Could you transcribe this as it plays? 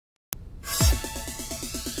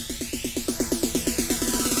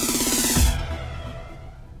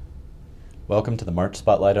Welcome to the March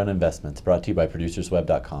Spotlight on Investments, brought to you by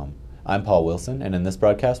producersweb.com. I'm Paul Wilson, and in this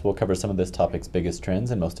broadcast we'll cover some of this topic's biggest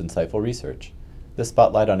trends and most insightful research. This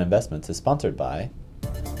Spotlight on Investments is sponsored by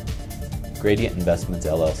Gradient Investments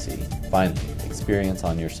LLC. Finally, experience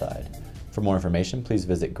on your side. For more information, please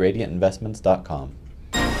visit gradientinvestments.com.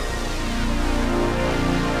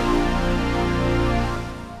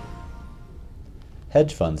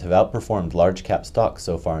 Hedge funds have outperformed large-cap stocks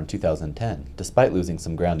so far in 2010, despite losing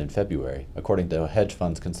some ground in February, according to a hedge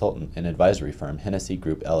funds consultant and advisory firm Hennessy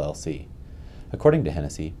Group LLC. According to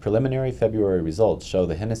Hennessy, preliminary February results show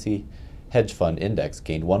the Hennessy Hedge Fund Index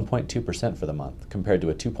gained 1.2% for the month, compared to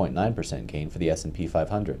a 2.9% gain for the S&P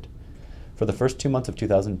 500. For the first 2 months of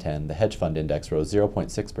 2010, the hedge fund index rose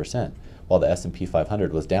 0.6%, while the S&P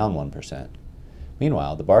 500 was down 1%.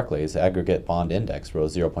 Meanwhile, the Barclays Aggregate Bond Index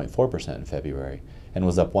rose 0.4% in February and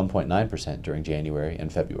was up 1.9% during January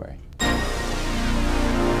and February.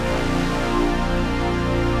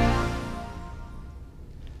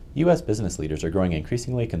 U.S. business leaders are growing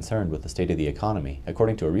increasingly concerned with the state of the economy,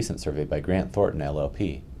 according to a recent survey by Grant Thornton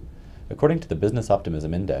LLP. According to the Business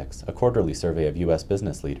Optimism Index, a quarterly survey of U.S.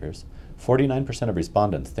 business leaders, 49% of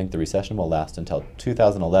respondents think the recession will last until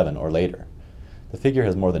 2011 or later. The figure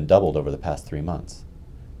has more than doubled over the past 3 months.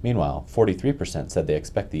 Meanwhile, 43% said they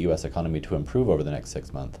expect the U.S. economy to improve over the next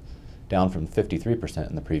 6 months, down from 53%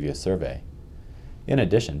 in the previous survey. In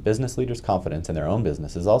addition, business leaders' confidence in their own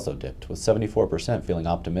businesses also dipped, with 74% feeling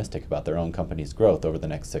optimistic about their own company's growth over the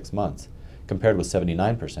next 6 months, compared with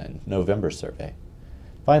 79% in November's survey.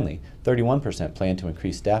 Finally, 31% plan to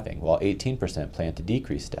increase staffing, while 18% plan to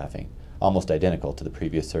decrease staffing, almost identical to the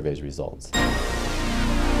previous survey's results.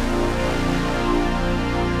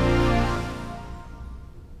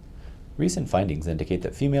 Recent findings indicate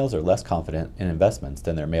that females are less confident in investments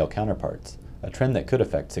than their male counterparts, a trend that could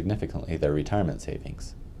affect significantly their retirement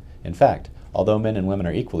savings. In fact, although men and women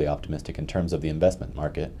are equally optimistic in terms of the investment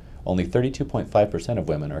market, only 32.5% of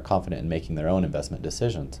women are confident in making their own investment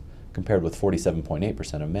decisions, compared with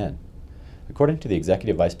 47.8% of men. According to the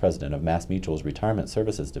Executive Vice President of MassMutual's Retirement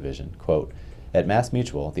Services Division, quote, "At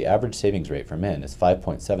MassMutual, the average savings rate for men is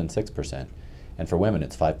 5.76%, and for women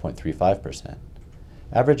it's 5.35%.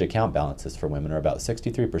 Average account balances for women are about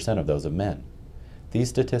 63% of those of men. These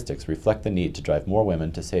statistics reflect the need to drive more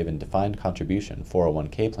women to save in defined contribution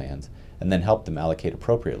 401k plans and then help them allocate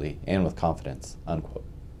appropriately and with confidence." Unquote.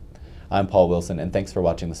 I'm Paul Wilson, and thanks for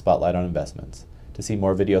watching the Spotlight on Investments. To see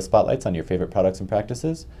more video spotlights on your favorite products and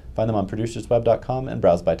practices, find them on producersweb.com and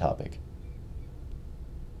browse by topic.